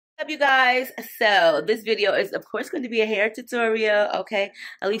you guys? So this video is of course going to be a hair tutorial, okay?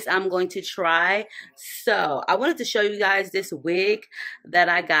 At least I'm going to try. So I wanted to show you guys this wig that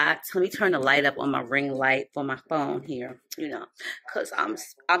I got. Let me turn the light up on my ring light for my phone here, you know, because I'm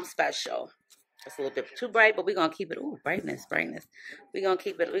special. It's a little bit too bright, but we're gonna keep it. Ooh, brightness. We're gonna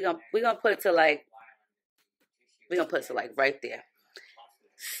keep it. We're gonna put it to like right there.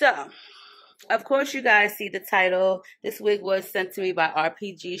 So of course, you guys see the title. This wig was sent to me by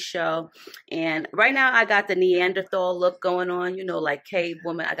RPGSHOW. And right now, I got the Neanderthal look going on. You know, like cave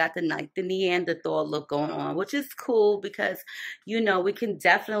woman. I got the Neanderthal look going on, which is cool because, you know, we can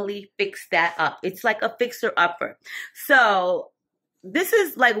definitely fix that up. It's like a fixer-upper. So this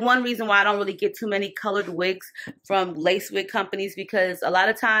is like one reason why I don't really get too many colored wigs from lace wig companies, because a lot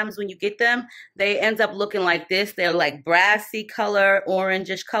of times when you get them, they end up looking like this. They're like brassy color,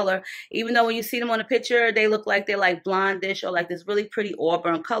 orangish color. Even though when you see them on a picture, they look like they're like blondish or like this really pretty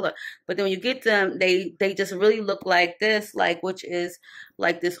auburn color. But then when you get them, they just really look like this, like which is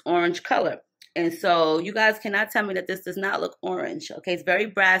like this orange color. And so you guys cannot tell me that this does not look orange. Okay, it's very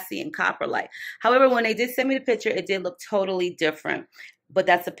brassy and copper-like. However, when they did send me the picture, it did look totally different. But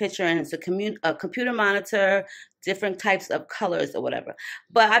that's a picture, and it's a computer monitor, different types of colors or whatever.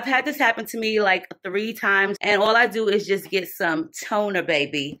 But I've had this happen to me like 3 times, and all I do is just get some toner,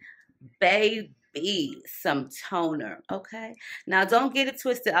 baby. Some toner, okay? Now, don't get it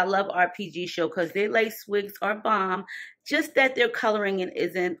twisted. I love RPGSHOW because their lace wigs are bomb. Just that their coloring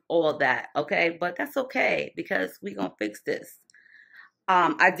isn't all that, okay? But that's okay because we're going to fix this.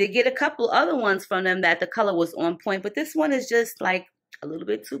 I did get a couple other ones from them that the color was on point, but this one is just like a little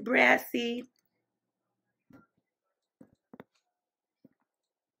bit too brassy.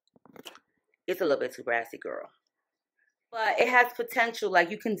 It's a little bit too brassy, girl. But it has potential.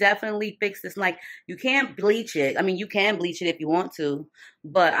 Like, you can definitely fix this. Like, you can't bleach it. I mean, you can bleach it if you want to,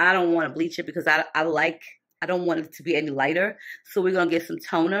 but I don't want to bleach it because I don't want it to be any lighter. So we're going to get some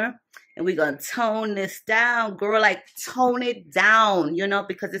toner and we're going to tone this down, girl. Like, tone it down, you know,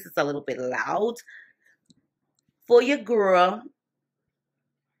 because this is a little bit loud for your girl.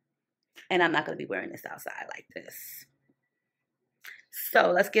 And I'm not going to be wearing this outside like this.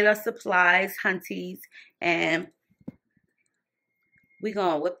 So let's get our supplies, hunties, and we're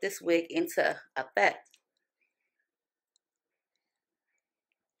going to whip this wig into effect.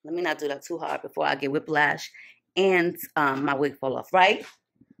 Let me not do that too hard before I get whiplash and my wig fall off, right?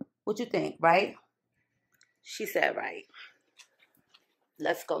 What you think, right? She said right.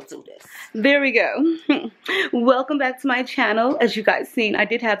 Let's go do this. There we go. Welcome back to my channel. As you guys seen, I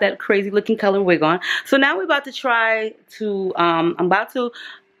did have that crazy looking color wig on. So now we're about to try to, I'm about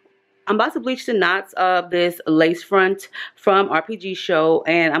to bleach the knots of this lace front from RPGSHOW,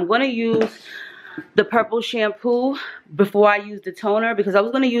 and I'm going to use the purple shampoo before I use the toner, because I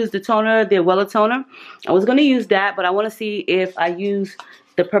was going to use the toner, the Wella toner. I was going to use that, but I want to see if I use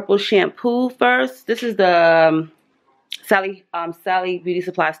the purple shampoo first. This is the Sally Beauty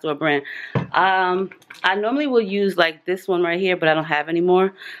Supply Store brand. I normally will use like this one right here, but I don't have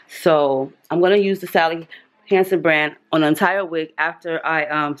anymore. So I'm going to use the Sally Hansen brand on the entire wig after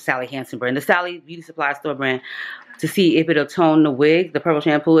I Sally Hansen brand, the Sally Beauty Supply Store brand, to see if it'll tone the wig, the purple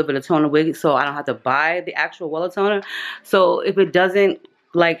shampoo, if it'll tone the wig, so I don't have to buy the actual Wella toner. So if it doesn't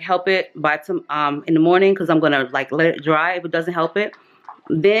like help it by some in the morning, because I'm gonna like let it dry, if it doesn't help it,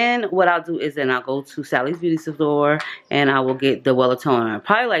 then what I'll do is then I'll go to Sally's Beauty Store and I will get the Wella toner,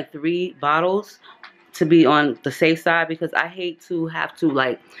 probably like 3 bottles to be on the safe side, because I hate to have to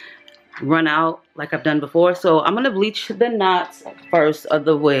like run out like I've done before. So I'm going to bleach the knots first of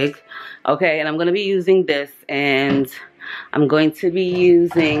the wig, okay? And I'm going to be using this, and I'm going to be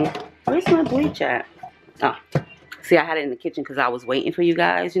using, where's my bleach at? Oh, see, I had it in the kitchen because I was waiting for you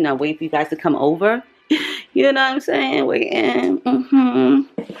guys, you know, waiting for you guys to come over. You know what I'm saying? Waiting.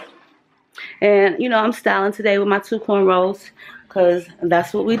 And, you know, I'm styling today with my 2 cornrows, because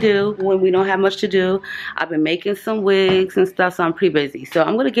that's what we do when we don't have much to do. I've been making some wigs and stuff, so I'm pretty busy. So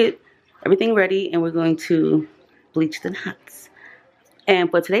I'm going to get everything ready, and we're going to bleach the knots. And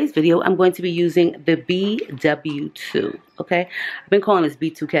for today's video, I'm going to be using the BW2, okay? I've been calling this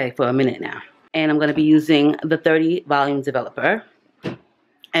B2K for a minute now. And I'm going to be using the 30 volume developer,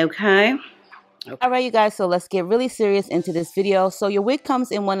 okay? Alright, you guys, so let's get really serious into this video. So your wig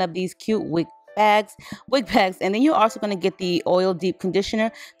comes in one of these cute wig bags, and then you're also going to get the oil deep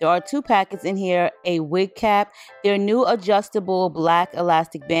conditioner. There are 2 packets in here, a wig cap, their new adjustable black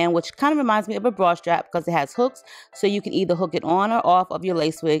elastic band, which kind of reminds me of a bra strap because it has hooks, so you can either hook it on or off of your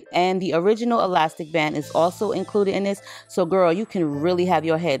lace wig. And the original elastic band is also included in this, so girl, you can really have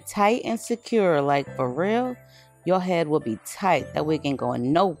your head tight and secure, like for real. your head will be tight. That wig ain't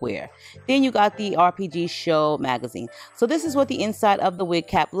going nowhere. Then you got the RPGSHOW magazine. So this is what the inside of the wig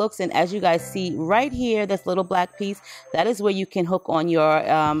cap looks. And as you guys see right here, this little black piece, that is where you can hook on your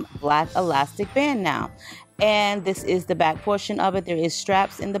black elastic band now. And this is the back portion of it. There is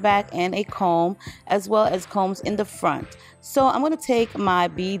straps in the back and a comb, as well as combs in the front. So I'm going to take my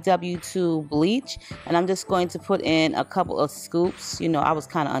BW2 bleach, and I'm just going to put in a couple of scoops. You know, I was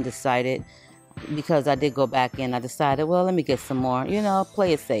kind of undecided because I did go back in. I decided, well, let me get some more, you know,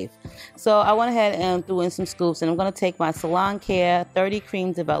 play it safe. So I went ahead and threw in some scoops, and I'm going to take my Salon Care 30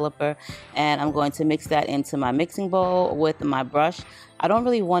 cream developer, and I'm going to mix that into my mixing bowl with my brush. I don't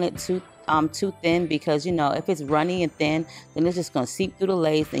really want it too thin, because you know, if it's runny and thin, then it's just going to seep through the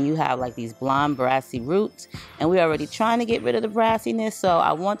lace and you have like these blonde brassy roots, and we're already trying to get rid of the brassiness. So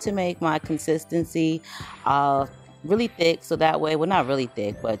I want to make my consistency really thick, so that way, well, not really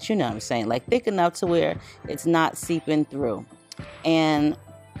thick, but you know what I'm saying, like thick enough to where it's not seeping through. And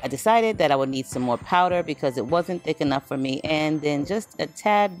I decided that I would need some more powder because it wasn't thick enough for me, and then just a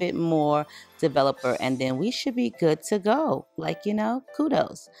tad bit more developer, and then we should be good to go. Like, you know,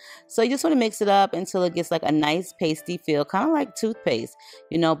 kudos. So you just want to mix it up until it gets like a nice pasty feel, kind of like toothpaste,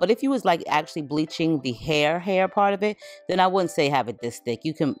 you know. But if you was like actually bleaching the hair part of it, then I wouldn't say have it this thick.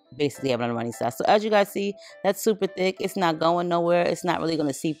 You can basically have it on the runny side. So as you guys see, that's super thick. It's not going nowhere. It's not really going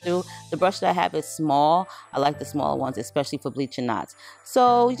to seep through. The brush that I have is small. I like the smaller ones, especially for bleaching knots.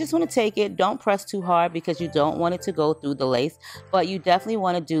 So you just want to take it. Don't press too hard because you don't want it to go through the lace, but you definitely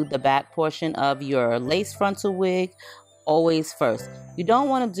want to do the back portion of your lace frontal wig always first. You don't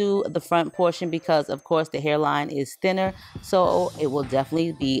want to do the front portion because of course the hairline is thinner, so it will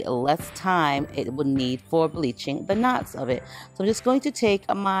definitely be less time it would need for bleaching the knots of it. So I'm just going to take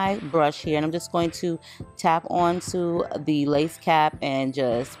my brush here, and I'm just going to tap onto the lace cap and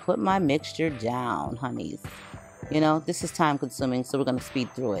just put my mixture down, honeys. You know, this is time consuming, so we're going to speed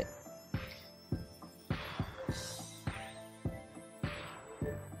through it.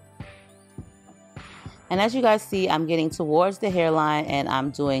 And as you guys see, I'm getting towards the hairline, and I'm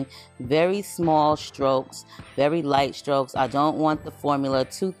doing very small strokes, very light strokes. I don't want the formula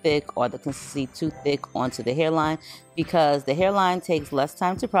too thick or the consistency too thick onto the hairline, because the hairline takes less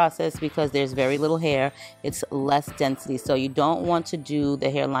time to process because there's very little hair. It's less density. So you don't want to do the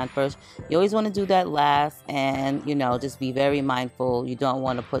hairline first. You always want to do that last, and you know, just be very mindful. You don't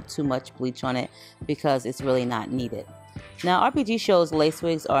want to put too much bleach on it because it's really not needed. Now, RPGSHOW's lace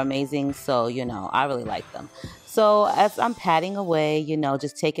wigs are amazing, so, you know, I really like them. So as I'm patting away, you know,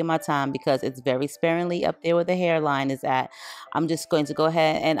 just taking my time because it's very sparingly up there where the hairline is at, I'm just going to go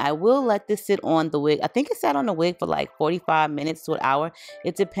ahead and I will let this sit on the wig. I think it sat on the wig for like 45 minutes to an hour.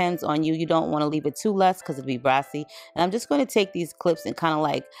 It depends on you. You don't want to leave it too less because it'll be brassy. And I'm just going to take these clips and kind of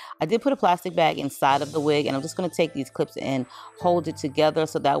like, I did put a plastic bag inside of the wig, and I'm just going to take these clips and hold it together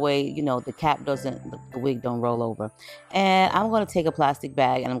so that way, you know, the cap doesn't, the wig don't roll over. And I'm going to take a plastic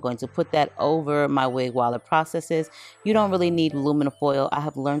bag and I'm going to put that over my wig while it processes. You don't really need aluminum foil. I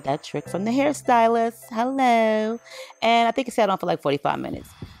have learned that trick from the hairstylist. Hello. And I think it sat on for like 45 minutes.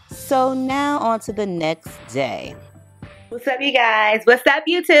 So now on to the next day. What's up, you guys? What's up,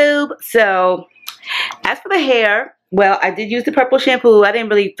 YouTube? So as for the hair, well, I did use the purple shampoo. I didn't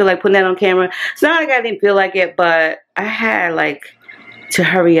really feel like putting that on camera. It's not like I didn't feel like it, but I had like to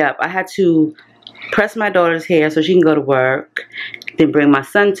hurry up. I had to press my daughter's hair so she can go to work, then bring my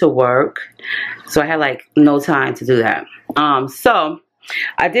son to work. So I had like no time to do that. So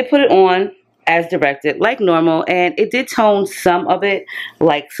I did put it on as directed, like normal, and it did tone some of it,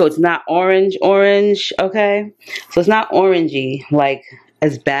 like, so it's not orange, okay? So it's not orangey, like,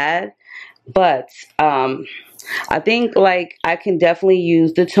 as bad, but I think, like, I can definitely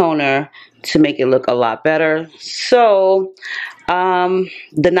use the toner to make it look a lot better. So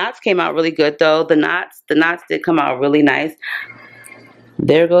the knots came out really good, though. The knots did come out really nice.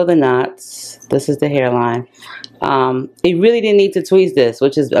 There go the knots. This is the hairline. It really didn't need to tweeze this,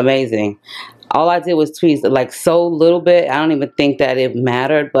 which is amazing. All I did was tweeze it like so little bit. I don't even think that it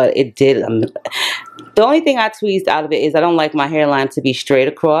mattered, but it did. The only thing I tweezed out of it is I don't like my hairline to be straight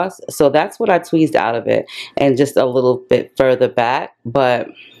across. So that's what I tweezed out of it, and just a little bit further back. But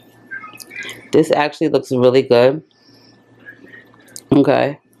this actually looks really good.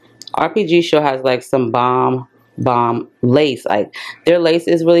 Okay. RPGSHOW has like some bomb lace. Like, their lace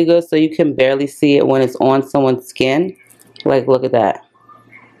is really good, so you can barely see it when it's on someone's skin. Like, look at that.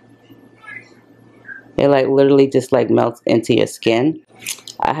 It like literally just like melts into your skin.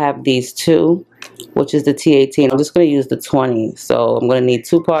 I have these two, which is the T18. I'm just going to use the 20. So I'm going to need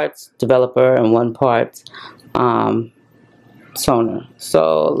 2 parts developer and 1 part toner.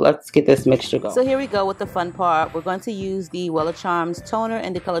 So let's get this mixture going. So here we go with the fun part. We're going to use the Wella Charms toner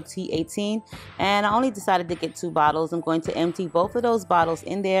in the color T18, and I only decided to get 2 bottles. I'm going to empty both of those bottles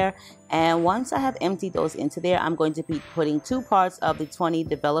in there, and once I have emptied those into there, I'm going to be putting 2 parts of the 20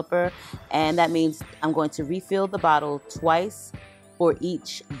 developer, and that means I'm going to refill the bottle twice for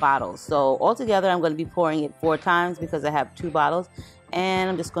each bottle. So altogether I'm going to be pouring it 4 times because I have 2 bottles. And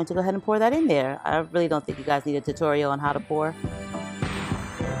I'm just going to go ahead and pour that in there. I really don't think you guys need a tutorial on how to pour.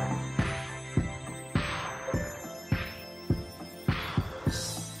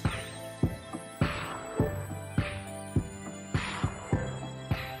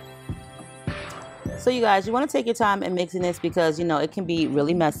 So you guys, you want to take your time in mixing this because, you know, it can be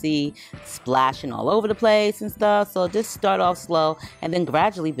really messy, splashing all over the place and stuff. So just start off slow and then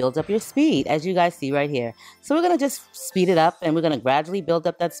gradually build up your speed, as you guys see right here. So we're going to just speed it up and we're going to gradually build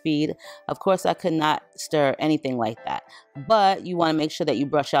up that speed. Of course, I could not stir anything like that, but you want to make sure that you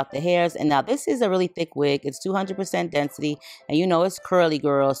brush out the hairs. And now this is a really thick wig. It's 200% density and you know, it's curly,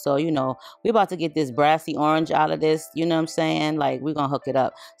 girl. So, you know, we're about to get this brassy orange out of this. You know what I'm saying? Like, we're going to hook it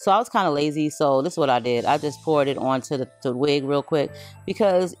up. So I was kind of lazy. So this is what I did. I just poured it onto the wig real quick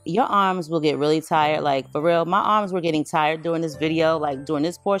because your arms will get really tired. Like, for real, my arms were getting tired during this video, like during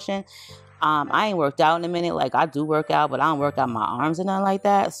this portion. I ain't worked out in a minute. Like, I do work out, but I don't work out my arms and nothing like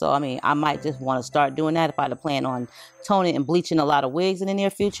that. So, I mean, I might just want to start doing that. If I had to plan on toning and bleaching a lot of wigs in the near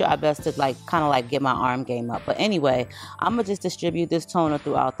future, I best to like kind of like get my arm game up. But anyway, I'm gonna just distribute this toner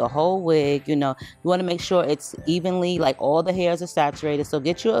throughout the whole wig. You know, you want to make sure it's evenly, like all the hairs are saturated. So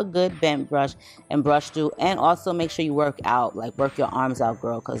get you a good bent brush and brush through, and also make sure you work out, like work your arms out,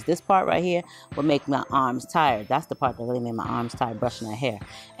 girl, because this part right here will make my arms tired. That's the part that really made my arms tired, brushing that hair.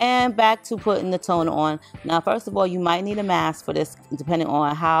 And back to putting the toner on. Now, first of all, you might need a mask for this, depending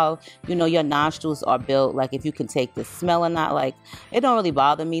on how, you know, your nostrils are built, like if you can take the smell or not. Like, it don't really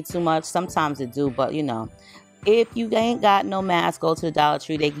bother me too much. Sometimes it do, but you know, if you ain't got no mask, go to the Dollar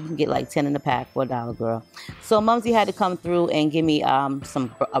Tree. You can get like 10 in the pack for $1, girl. So Mumsy had to come through and give me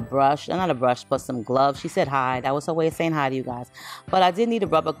a brush, not a brush, but some gloves. She said hi. That was her way of saying hi to you guys. But I did need a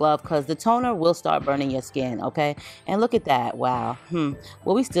rubber glove because the toner will start burning your skin, okay? And look at that. Wow.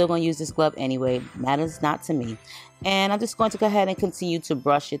 Well, we still gonna use this glove anyway. Matters not to me. And I'm just going to go ahead and continue to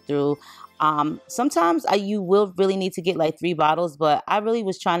brush it through. Sometimes you will really need to get like 3 bottles, but I really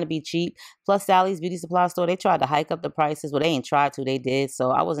was trying to be cheap. Plus, Sally's Beauty Supply Store, they tried to hike up the prices. Well, they ain't tried to, they did. So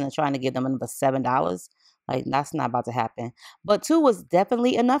I wasn't trying to give them another $7. Like, that's not about to happen. But 2 was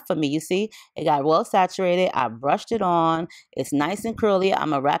definitely enough for me. You see, it got well saturated. I brushed it on. It's nice and curly. I'm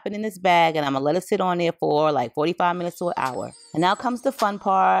going to wrap it in this bag and I'm going to let it sit on there for like 45 minutes to an hour. And now comes the fun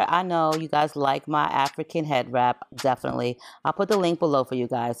part. I know you guys like my African head wrap. Definitely. I'll put the link below for you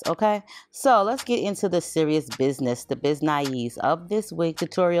guys. Okay. So let's get into the serious business, the biz naives of this wig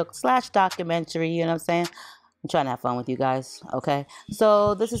tutorial / documentary. You know what I'm saying? I'm trying to have fun with you guys, okay?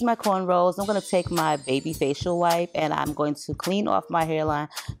 So this is my cornrows. I'm going to take my baby facial wipe and I'm going to clean off my hairline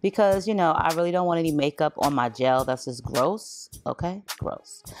because, you know, I really don't want any makeup on my gel. That's just gross, okay?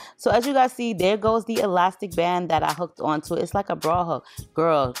 Gross. So as you guys see, there goes the elastic band that I hooked onto. It's like a bra hook.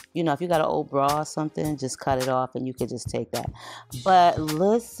 Girl, you know, if you got an old bra or something, just cut it off and you could just take that. But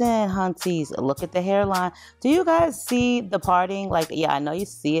listen, hunties, look at the hairline. Do you guys see the parting? Like, yeah, I know you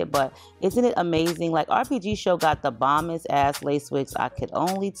see it, but isn't it amazing? Like, RPGSHOW got the bombest ass lace wigs I could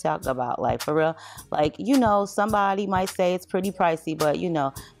only talk about. Like, for real. Like, you know, somebody might say it's pretty pricey, but you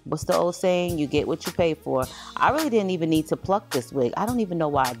know, what's the old saying? You get what you pay for. I really didn't even need to pluck this wig. I don't even know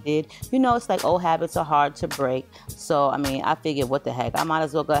why I did. You know, it's like old habits are hard to break. So, I mean, I figured what the heck. I might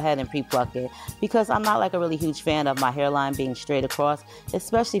as well go ahead and pre-pluck it because I'm not like a really huge fan of my hairline being straight across,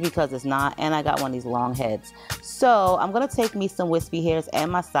 especially because it's not, and I got one of these long heads. So I'm going to take me some wispy hairs and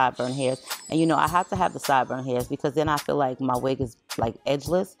my sideburn hairs. And you know, I have to have the sideburn hairs because then I feel like my wig is like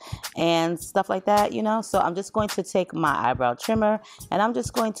edgeless and stuff like that, you know. So I'm just going to take my eyebrow trimmer and I'm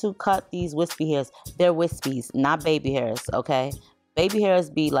just going to cut these wispy hairs. They're wispies, not baby hairs, okay? Baby hairs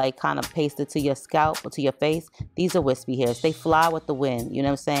be like kind of pasted to your scalp or to your face. These are wispy hairs. They fly with the wind, you know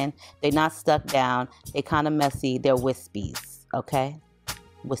what I'm saying? They're not stuck down. They're kind of messy. They're wispies, okay?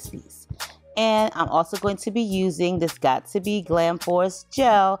 Wispies. And I'm also going to be using this Got To Be Glam Force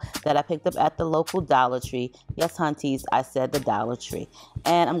gel that I picked up at the local Dollar Tree. Yes, hunties, I said the Dollar Tree.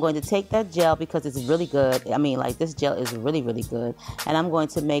 And I'm going to take that gel because it's really good. I mean, like, this gel is really, really good. And I'm going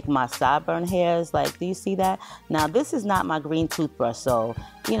to make my sideburn hairs. Like, do you see that? Now, this is not my green toothbrush, so,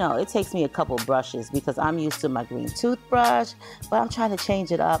 you know, it takes me a couple brushes because I'm used to my green toothbrush. But I'm trying to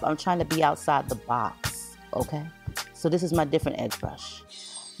change it up. I'm trying to be outside the box, okay? So this is my different edge brush.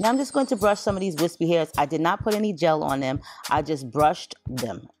 Now I'm just going to brush some of these wispy hairs. I did not put any gel on them. I just brushed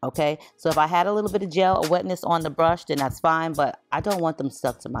them, okay? So if I had a little bit of gel or wetness on the brush, then that's fine, but I don't want them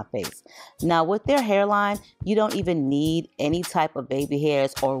stuck to my face. Now with their hairline, you don't even need any type of baby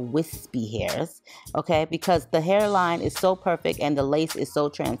hairs or wispy hairs, okay? Because the hairline is so perfect and the lace is so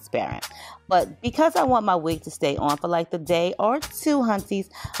transparent. But because I want my wig to stay on for like the day or two, hunties,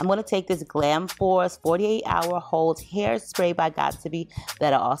 I'm going to take this Glam Force 48-hour hold hairspray by Got2b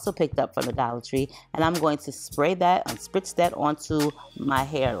that I also picked up from the Dollar Tree. And I'm going to spray that and spritz that onto my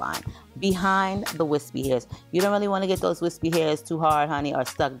hairline behind the wispy hairs. You don't really want to get those wispy hairs too hard, honey, or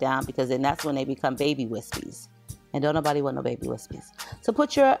stuck down, because then that's when they become baby wispies. And don't nobody want no baby wispies. So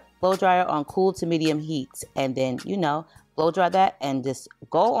put your blow dryer on cool to medium heat and then, you know, blow dry that and just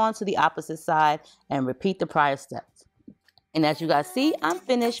go on to the opposite side and repeat the prior steps. And as you guys see, I'm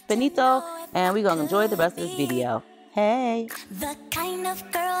finished, finito, and we're gonna enjoy the rest of this video. Hey! The kind of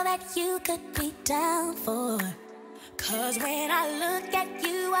girl that you could be down for. Cause when I look at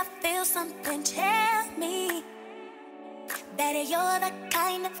you, I feel something tell me that you're the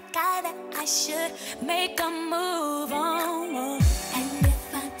kind of guy that I should make a move on. And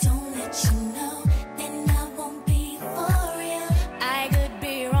if I don't let you know, then I won't be for real. I could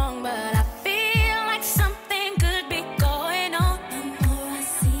be wrong, but I feel like something could be going on. The more I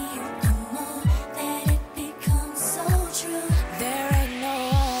see you, the more that it becomes so true. There ain't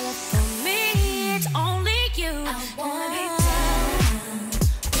no other for me, it's only you. I wanna be down with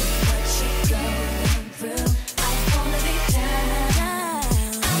what you're going through. I wanna be down.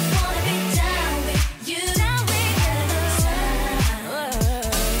 I wanna be down with you. Down with you.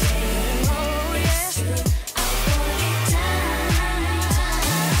 Oh, yes. I wanna be down.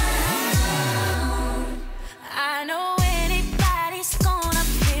 I know anybody's gonna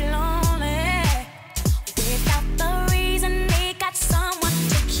be lonely without the reason they got someone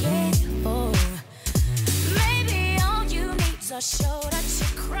to care for. Maybe all you need's a shoulder to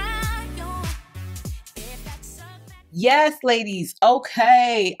cry on. If that's a bad Yes, ladies.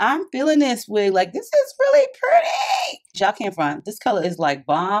 Okay, I'm feeling this wig. Like, this is really pretty. Y'all can't front. This color is like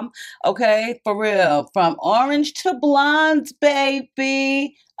bomb. Okay, for real. From orange to blonde,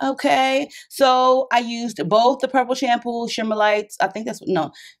 baby. Okay, so I used both the purple shampoo, Shimmer Lights. I think that's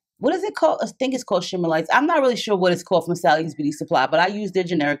no. What is it called? I think it's called Shimmer Lights. I'm not really sure what it's called from Sally's Beauty Supply, but I used their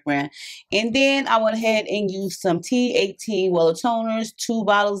generic brand. And then I went ahead and used some T18 Weller toners, 2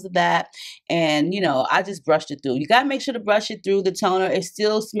 bottles of that. And, you know, I just brushed it through. You got to make sure to brush it through the toner. It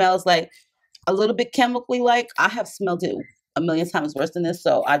still smells like a little bit chemically like. I have smelled it a million times worse than this.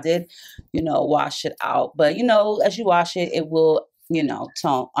 So I did, you know, wash it out. But, you know, as you wash it, it will, you know,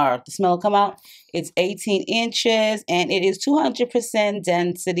 tone or the smell will come out. It's 18 inches and it is 200%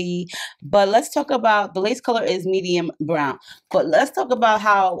 density. But let's talk about, the lace color is medium brown. But let's talk about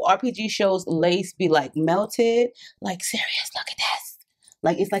how RPGSHOW's lace be like melted. Like, serious, look at this.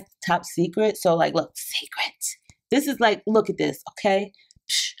 Like, it's like top secret. So like, look, secret. This is like, look at this, okay?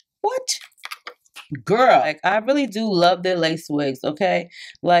 Psh, what? Girl, like, I really do love their lace wigs, okay?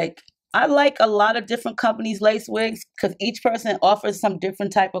 Like, I like a lot of different companies' lace wigs because each person offers some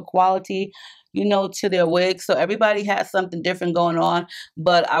different type of quality, you know, to their wigs. So everybody has something different going on.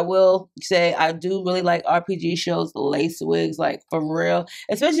 But I will say I do really like RPGSHOW's lace wigs, like, for real.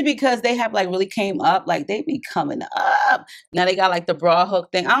 Especially because they have, like, really came up. Like, they be coming up. Now they got, like, the bra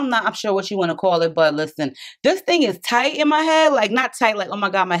hook thing. I'm sure what you want to call it. But listen, this thing is tight in my head. Like, not tight, like, oh my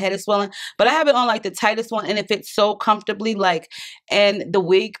God, my head is swelling. But I have it on, like, the tightest one. And it fits so comfortably. Like, and the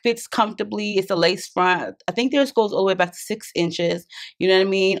wig fits comfortably. It's a lace front. I think theirs goes all the way back to 6 inches. You know what I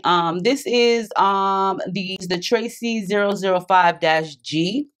mean? This is the Tracy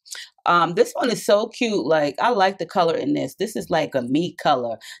 005-G. This one is so cute. Like, I like the color in this. This is like a meat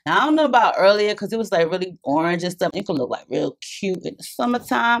color. Now, I don't know about earlier because it was like really orange and stuff. It can look like real cute in the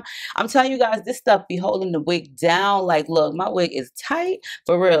summertime. I'm telling you guys, this stuff be holding the wig down. Like, look, my wig is tight.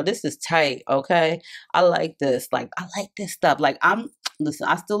 For real, this is tight, okay? I like this. Like, I like this stuff. Like, listen,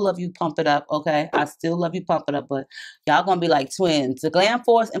 I still love you, Pump It Up, okay? I still love you, Pump It Up, but y'all gonna be like twins. The Glam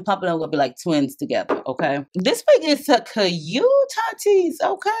Force and Pump It Up gonna be like twins together, okay? This wig is a cute, aunties,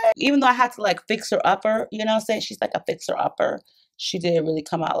 okay? Even though I had to like fix her upper, you know what I'm saying? She's like a fixer upper. She didn't really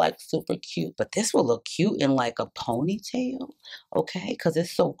come out like super cute, but this will look cute in like a ponytail, okay? Because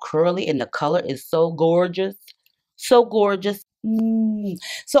it's so curly and the color is so gorgeous. So gorgeous.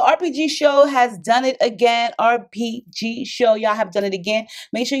 So RPG Show has done it again. RPG Show, y'all have done it again.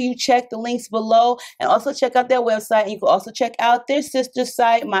 Make sure you check the links below and also check out their website. And you can also check out their sister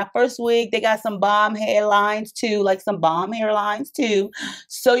site, My First Wig. They got some bomb hairlines too, like some bomb hairlines too.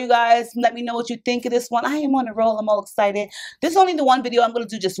 So you guys, let me know what you think of this one. I am on a roll. I'm all excited. This is only the one video. I'm going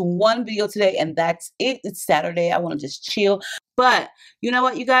to do just one video today, and that's it. It's Saturday. I want to just chill. But you know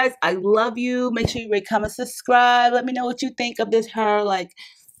what, you guys? I love you. Make sure you rate, comment, subscribe. Let me know what you think of this hair. Like,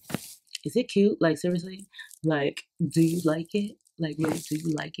 is it cute? Like, seriously? Like, do you like it? Like, really, do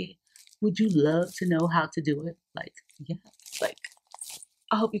you like it? Would you love to know how to do it? Like, yeah. Like,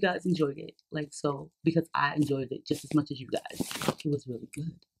 I hope you guys enjoyed it. Like, so, because I enjoyed it just as much as you guys. It was really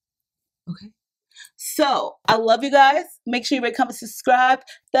good. Okay? So, I love you guys. Make sure you rate, comment, subscribe.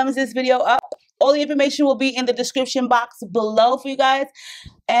 Thumbs this video up. All the information will be in the description box below for you guys.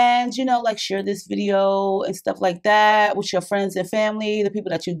 And, you know, like, share this video and stuff like that with your friends and family, the people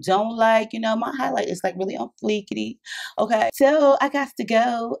that you don't like. You know, my highlight is like really on fleekity. Okay, so I got to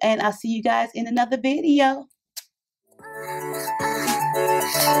go, and I'll see you guys in another video.